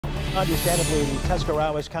Understandably, the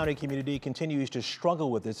Tuscarawas County community continues to struggle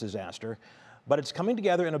with this disaster, but it's coming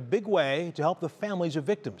together in a big way to help the families of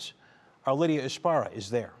victims. Our Lydia Esparra is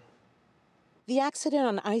there. The accident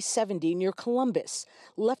on I-70 near Columbus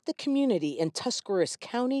left the community in Tuscarawas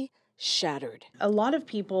County shattered. A lot of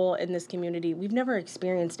people in this community, we've never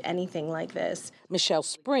experienced anything like this. Michele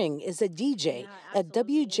Spring is a DJ at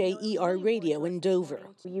WJER Radio in Dover.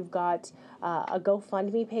 You've got a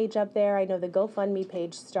GoFundMe page up there. I know the GoFundMe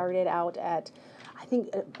page started out at, I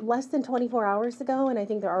think, less than 24 hours ago, and I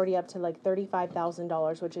think they're already up to like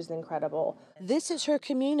 $35,000, which is incredible. This is her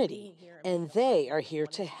community, and they are here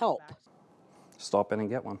to help. Stop in and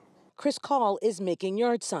get one. Chris Call is making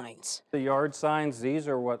yard signs. The yard signs, these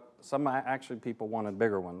are what some actually people wanted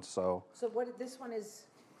bigger ones. So what this one is?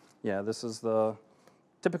 Yeah, this is the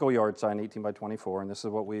typical yard sign, 18 by 24, and this is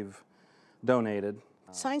what we've donated.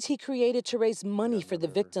 Signs he created to raise money for the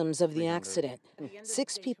victims of the accident.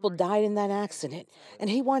 6 people died in that accident, and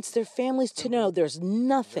he wants their families to know there's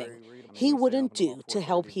nothing he wouldn't do to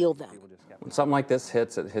help heal them. When something like this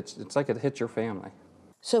hits, it's like it hits your family.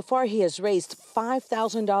 So far, he has raised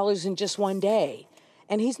 $5,000 in just one day,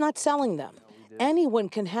 and he's not selling them. Anyone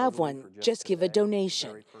can have one, just give a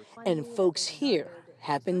donation. And folks here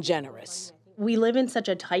have been generous. We live in such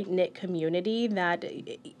a tight-knit community that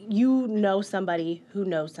you know somebody who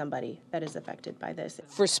knows somebody that is affected by this.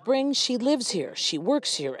 For Spring, she lives here, she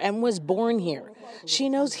works here, and was born here. She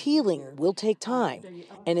knows healing will take time,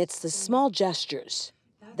 and it's the small gestures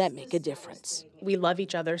that make a difference. We love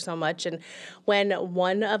each other so much, and when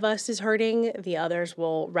one of us is hurting, the others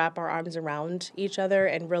will wrap our arms around each other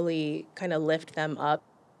and really kind of lift them up.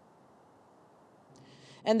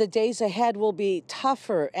 And the days ahead will be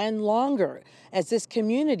tougher and longer as this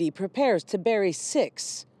community prepares to bury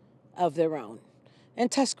 6 of their own. In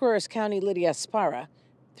Tuscarawas County, Lydia Esparra,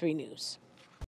 3 News.